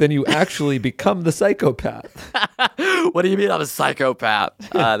continue, then you actually become the psychopath. What do you mean I'm a psychopath?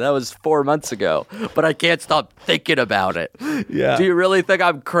 That was 4 months ago, but I can't stop thinking about it. Yeah. Do you really think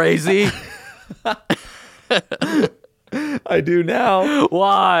I'm crazy? I do now.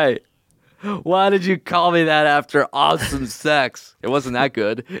 Why? Why did you call me that after awesome sex? It wasn't that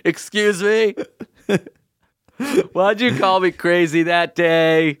good. Excuse me? Why'd you call me crazy that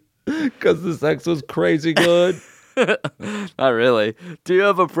day? Because the sex was crazy good. Not really. Do you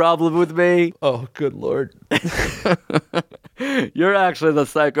have a problem with me? Oh, good Lord. You're actually the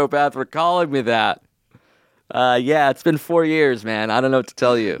psychopath for calling me that. Yeah, it's been 4 years, man. I don't know what to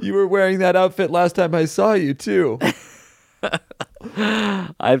tell you. You were wearing that outfit last time I saw you, too.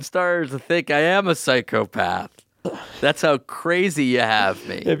 I'm starting to think I am a psychopath. That's how crazy you have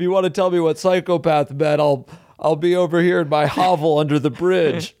me. If you want to tell me what psychopath meant, I'll be over here in my hovel under the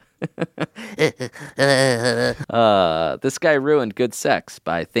bridge. This guy ruined good sex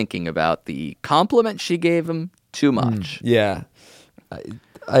by thinking about the compliment she gave him too much. Yeah.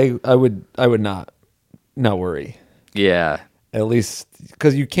 I would not worry. Yeah. At least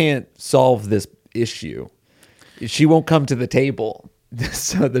because you can't solve this issue. She won't come to the table.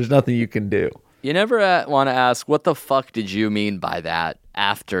 So there's nothing you can do. You never want to ask, what the fuck did you mean by that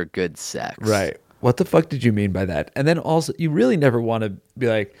after good sex? Right. What the fuck did you mean by that? And then also, you really never want to be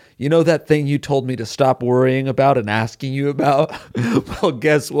like, you know that thing you told me to stop worrying about and asking you about? Well,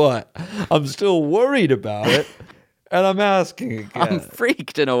 guess what? I'm still worried about it, and I'm asking again. I'm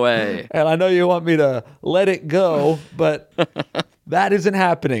freaked in a way. And I know you want me to let it go, but that isn't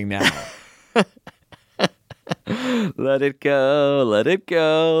happening now. Let it go, let it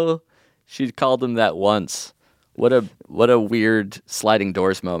go. She called him that once. What a weird sliding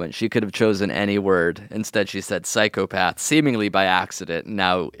doors moment. She could have chosen any word. Instead, she said psychopath, seemingly by accident. And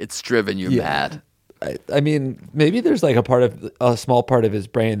now it's driven you mad. I mean, maybe there's like a small part of his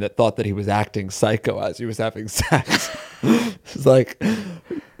brain that thought that he was acting psycho as he was having sex. It's like,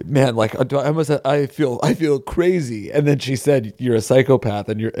 man, like I feel crazy. And then she said, "You're a psychopath,"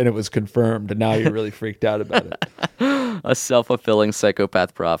 and it was confirmed. And now you're really freaked out about it. A self-fulfilling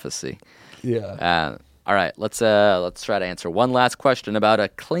psychopath prophecy. Yeah. All right, let's try to answer one last question about a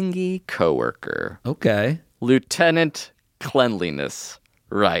clingy coworker. Okay. Lieutenant Cleanliness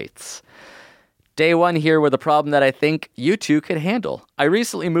writes, Day one here with a problem that I think you two could handle. I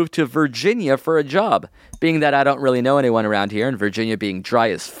recently moved to Virginia for a job. Being that I don't really know anyone around here, and Virginia being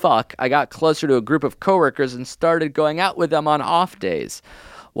dry as fuck, I got closer to a group of coworkers and started going out with them on off days.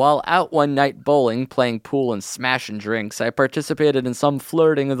 While out one night bowling, playing pool, and smashing drinks, I participated in some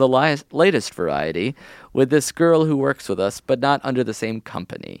flirting of the latest variety with this girl who works with us, but not under the same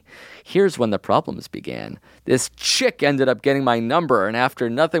company. Here's when the problems began. This chick ended up getting my number, and after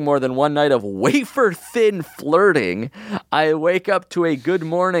nothing more than one night of wafer-thin flirting, I wake up to a "good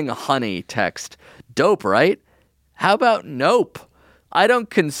morning, honey" text. Dope, right? How about nope? I don't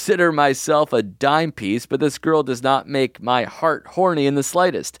consider myself a dime piece, but this girl does not make my heart horny in the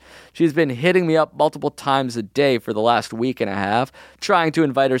slightest. She's been hitting me up multiple times a day for the last week and a half, trying to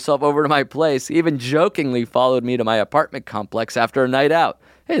invite herself over to my place, even jokingly followed me to my apartment complex after a night out.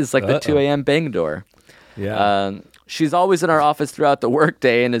 Hey, it's like the 2 a.m. bang door. Yeah. She's always in our office throughout the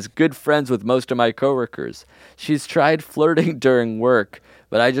workday and is good friends with most of my coworkers. She's tried flirting during work,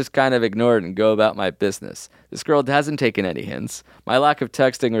 but I just kind of ignore it and go about my business. This girl hasn't taken any hints. My lack of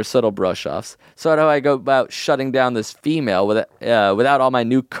texting or subtle brush-offs. So how do I go about shutting down this female without all my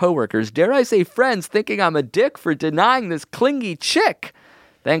new coworkers, dare I say friends, thinking I'm a dick for denying this clingy chick?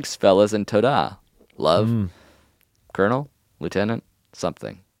 Thanks, fellas, and toda. Love, Colonel, Lieutenant,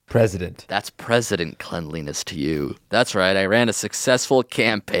 something. President. That's president cleanliness to you. That's right, I ran a successful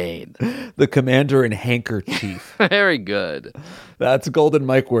campaign. The commander and handkerchief. Very good. That's Golden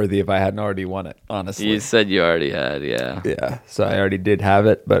Mike worthy if I hadn't already won it, honestly. You said you already had, yeah. Yeah, so I already did have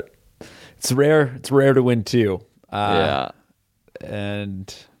it, but it's rare. It's rare to win two. Yeah.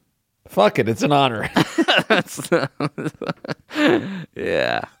 And fuck it, it's an honor.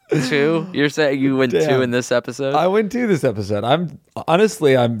 Yeah. Two? You're saying you win two in this episode? I win two this episode. I'm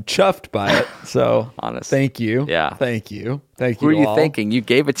chuffed by it. So honestly, thank you. Yeah. Thank you. Who are you thanking? You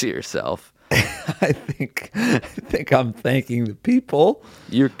gave it to yourself. I think I'm thanking the people.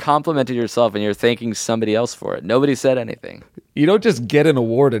 You complimented yourself and you're thanking somebody else for it. Nobody said anything. You don't just get an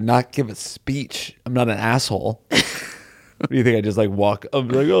award and not give a speech. I'm not an asshole. What do you think? I just walk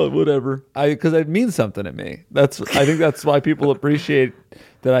up like, oh, whatever. Because it means something to me. I think that's why people appreciate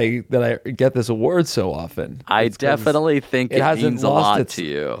that I get this award so often. I definitely think it means a lot to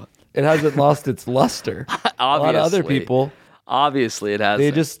you. It hasn't lost its luster. Obviously. A lot of other people, obviously, it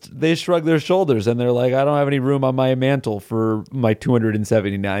has. They shrug their shoulders and they're like, I don't have any room on my mantle for my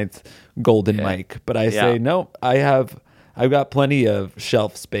 279th golden mic. But I say no. I've got plenty of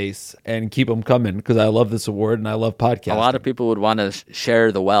shelf space and keep them coming because I love this award and I love podcasting. A lot of people would want to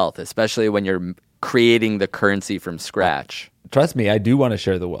share the wealth, especially when you're creating the currency from scratch. Trust me, I do want to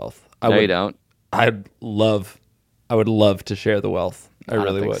share the wealth. You don't. I would love to share the wealth. I really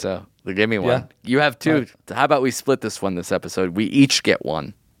don't think would. So give me one. Yeah. You have two. How about we split this episode? We each get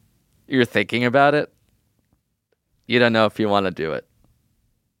one. You're thinking about it. You don't know if you want to do it.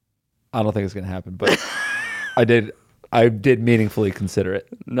 I don't think it's going to happen, but I did meaningfully consider it.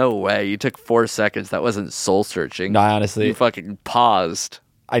 No way. You took 4 seconds. That wasn't soul searching. No, honestly. You fucking paused.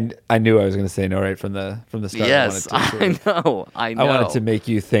 I knew I was going to say no right from the start. Yes, I know. I wanted to make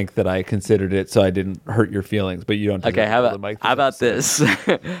you think that I considered it so I didn't hurt your feelings, but you don't. Okay, how about this?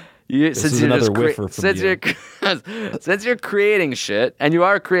 Since you're creating shit, and you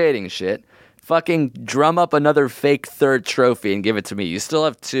are creating shit, fucking drum up another fake third trophy and give it to me. You still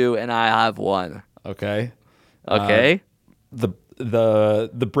have 2, and I have 1. Okay. Okay.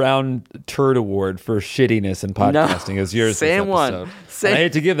 The Brown Turd Award for shittiness in podcasting is yours. Same this one. I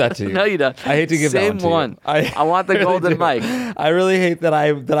hate to give that to you. No, you don't. I hate to give that one to you. I want the really golden mic. I really hate that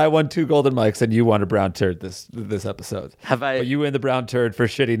I won 2 golden mics and you won a brown turd this episode. But you win the brown turd for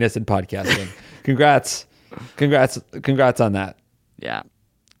shittiness in podcasting. Congrats on that. Yeah.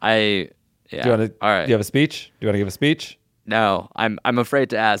 All right. Do you have a speech? Do you want to give a speech? No, I'm afraid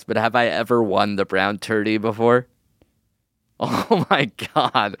to ask, but have I ever won the brown turdy before? Oh my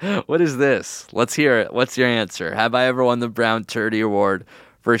God. What is this? Let's hear it. What's your answer? Have I ever won the Brown Turdy Award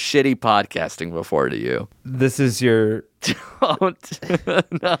for shitty podcasting before to you? This is your... Don't.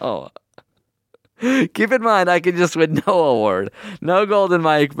 No. Keep in mind, I can just win no award. No golden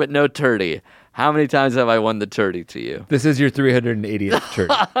mic, but no turdy. How many times have I won the turdy to you? This is your 380th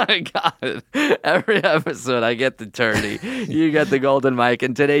turdy. I got it. Every episode, I get the turdy. You get the golden mic,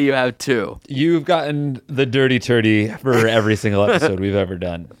 and today you have 2. You've gotten the dirty turdy for every single episode we've ever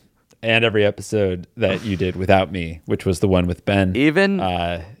done. And every episode that you did without me, which was the one with Ben. Even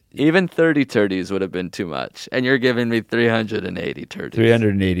 30 turdies would have been too much. And you're giving me 380 turdies.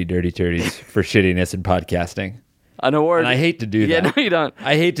 380 dirty turdies for shittiness in podcasting. An award. And I hate to do Yeah, that. no, you don't.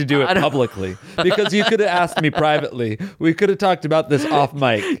 I hate to do it publicly because you could have asked me privately. We could have talked about this off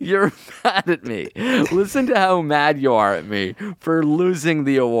mic. You're mad at me. Listen to how mad you are at me for losing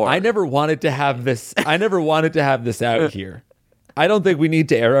the award. I never wanted to have this. I never wanted to have this out here. I don't think we need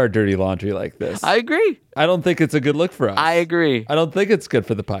to air our dirty laundry like this. I agree. I don't think it's a good look for us. I agree. I don't think it's good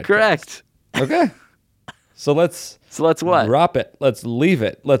for the podcast. Correct. Okay. So let's what? Drop it. Let's leave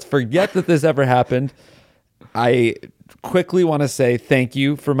it. Let's forget that this ever happened. I quickly want to say thank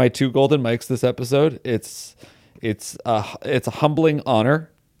you for my 2 golden mics this episode. It's a humbling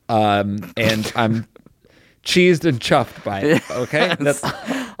honor, and I'm cheesed and chuffed by it. Okay,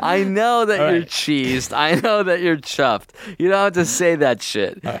 I know that All you're right. cheesed. I know that you're chuffed. You don't have to say that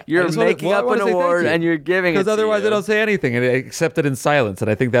shit. You're making up an award and you're giving it because otherwise to you. I don't say anything and I accept it in silence,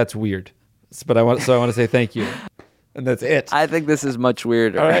 and I think that's weird. But I want to say thank you, and that's it. I think this is much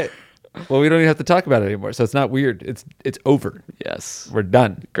weirder. All right. Well, we don't even have to talk about it anymore, so it's not weird. It's over. Yes. We're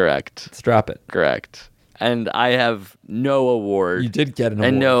done. Correct. Let's drop it. Correct. And I have no award. You did get an award.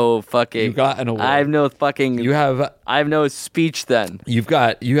 And no fucking. You got an award. I have no fucking. I have no speech then. You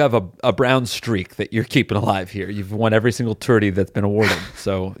have a brown streak that you're keeping alive here. You've won every single turdy that's been awarded,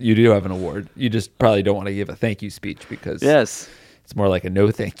 so you do have an award. You just probably don't want to give a thank you speech because Yes. it's more like a no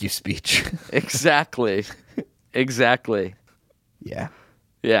thank you speech. Exactly. Exactly. Yeah.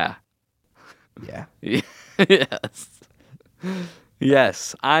 Yeah. Yeah. Yes.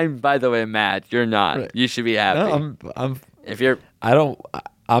 Yes. I'm, by the way, mad. You're not. Right. You should be happy. No,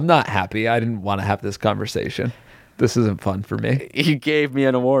 I'm not happy. I didn't want to have this conversation. This isn't fun for me. You gave me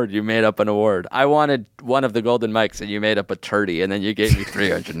an award. You made up an award. I wanted one of the golden mics, and you made up a turdy, and then you gave me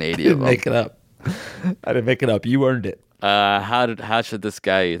 380 I of didn't them. make it up. I didn't make it up. You earned it. How should this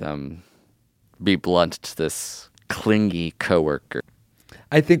guy be blunt to this clingy coworker?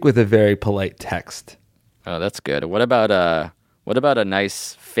 I think with a very polite text. Oh, that's good. What about a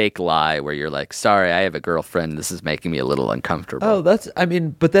nice fake lie where you're like, "Sorry, I have a girlfriend. This is making me a little uncomfortable." Oh,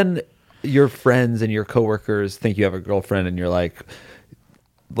 but then your friends and your coworkers think you have a girlfriend, and you're like,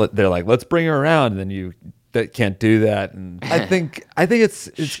 they're like, let's bring her around, and then you can't do that. And I think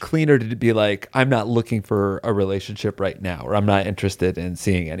it's cleaner to be like, I'm not looking for a relationship right now, or I'm not interested in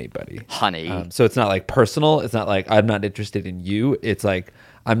seeing anybody, honey. So it's not like personal. It's not like I'm not interested in you. It's like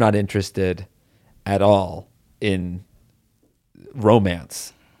I'm not interested at all in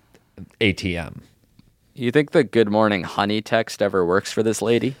romance. ATM. You think the good morning honey text ever works for this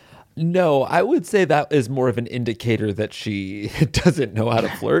lady? No, I would say that is more of an indicator that she doesn't know how to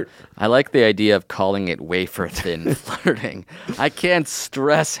flirt. I like the idea of calling it wafer thin flirting. I can't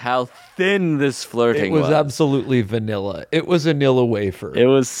stress how thin this flirting was. It was absolutely vanilla. It was vanilla wafer. It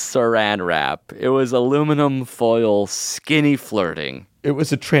was saran wrap. It was aluminum foil skinny flirting. It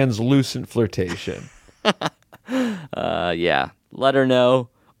was a translucent flirtation. Yeah. Let her know,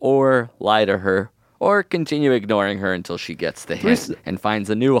 or lie to her, or continue ignoring her until she gets the hint and finds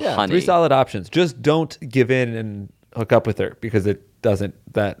a new honey. 3 solid options. Just don't give in and hook up with her because it doesn't.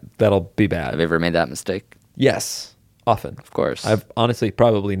 That'll be bad. Have you ever made that mistake? Yes, often. Of course. I've honestly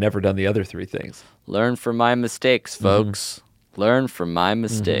probably never done the other 3 things. Learn from my mistakes, folks. Learn from my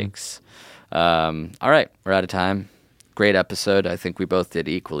mistakes. All right, we're out of time. Great episode. I think we both did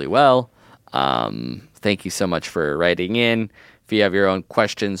equally well. Thank you so much for writing in. If you have your own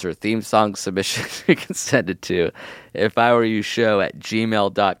questions or theme song submissions, you can send it to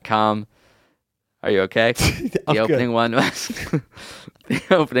ifIwereYouShow@gmail.com. Are you okay? The opening one was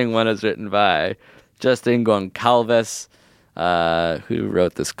written by Justin Goncalves, who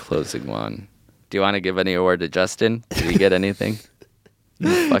wrote this closing one. Do you want to give any award to Justin? Did he get anything?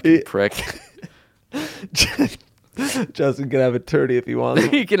 You fucking prick. Justin can have a turdy if he wants.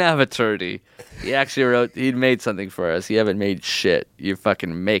 He can have a turdy. He actually he'd made something for us. You haven't made shit. You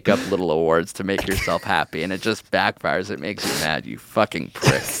fucking make up little awards to make yourself happy, and it just backfires. It makes you mad, you fucking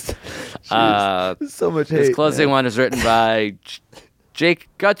prick. So much hate. This closing one is written by Jake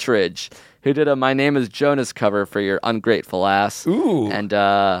Guttridge, who did a My Name is Jonas cover for your ungrateful ass. Ooh. And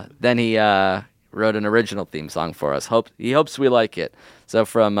then he wrote an original theme song for us. He hopes we like it. So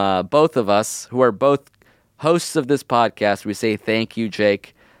from both of us, who are both hosts of this podcast, we say thank you,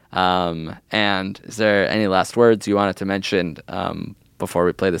 Jake. And is there any last words you wanted to mention before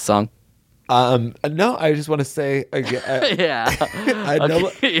we play the song? No, I just want to say again. Yeah.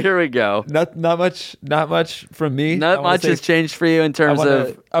 Okay, here we go. Not much from me. Not much has changed for you in terms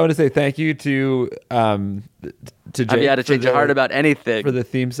of. I want to say thank you to Jake. Have you had to change your heart about anything for the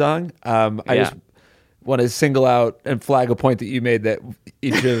theme song? I just want to single out and flag a point that you made that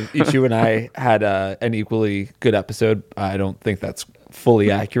each you and I had an equally good episode. I don't think that's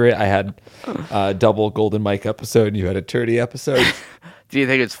fully accurate. I had a double Golden Mike episode, and you had a turdy episode. Do you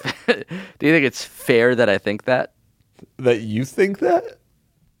think it's fair that I think that? That you think that?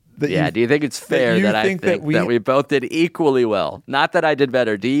 Do you think it's fair that I think that we both did equally well? Not that I did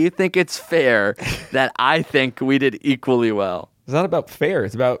better. Do you think it's fair that I think we did equally well? It's not about fair.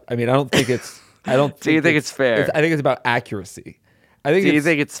 It's about, I don't think it's, Do you think it's fair? I think it's about accuracy. Do you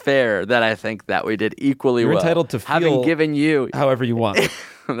think it's fair that I think that we did equally well? You're entitled to feel having given you however you want.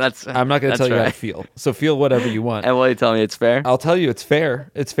 I'm not going to tell you how to feel. So feel whatever you want. And will you tell me it's fair? I'll tell you it's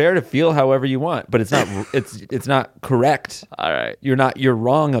fair. It's fair to feel however you want, but it's not. it's not correct. All right. You're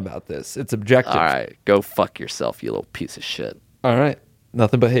wrong about this. It's objective. All right. Go fuck yourself, you little piece of shit. All right.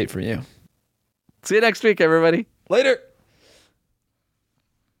 Nothing but hate from you. See you next week, everybody. Later.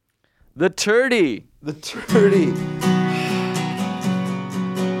 The turdy. The turdy.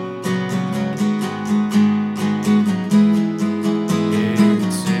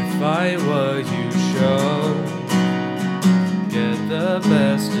 If I were you, show, get the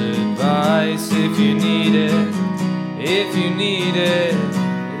best advice if you need it, if you need it,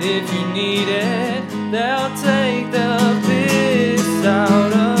 if you need it, they'll take the piss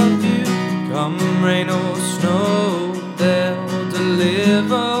out of you. Come rain or snow, they'll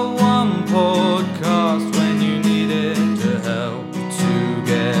deliver one podcast when you need it to help you to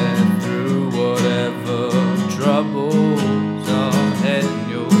get through whatever troubles are heading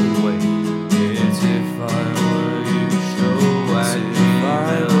your way. It's If I Were You show at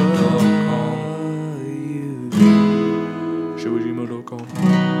gmail.com.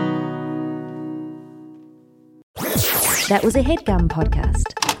 That was a HeadGum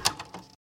podcast.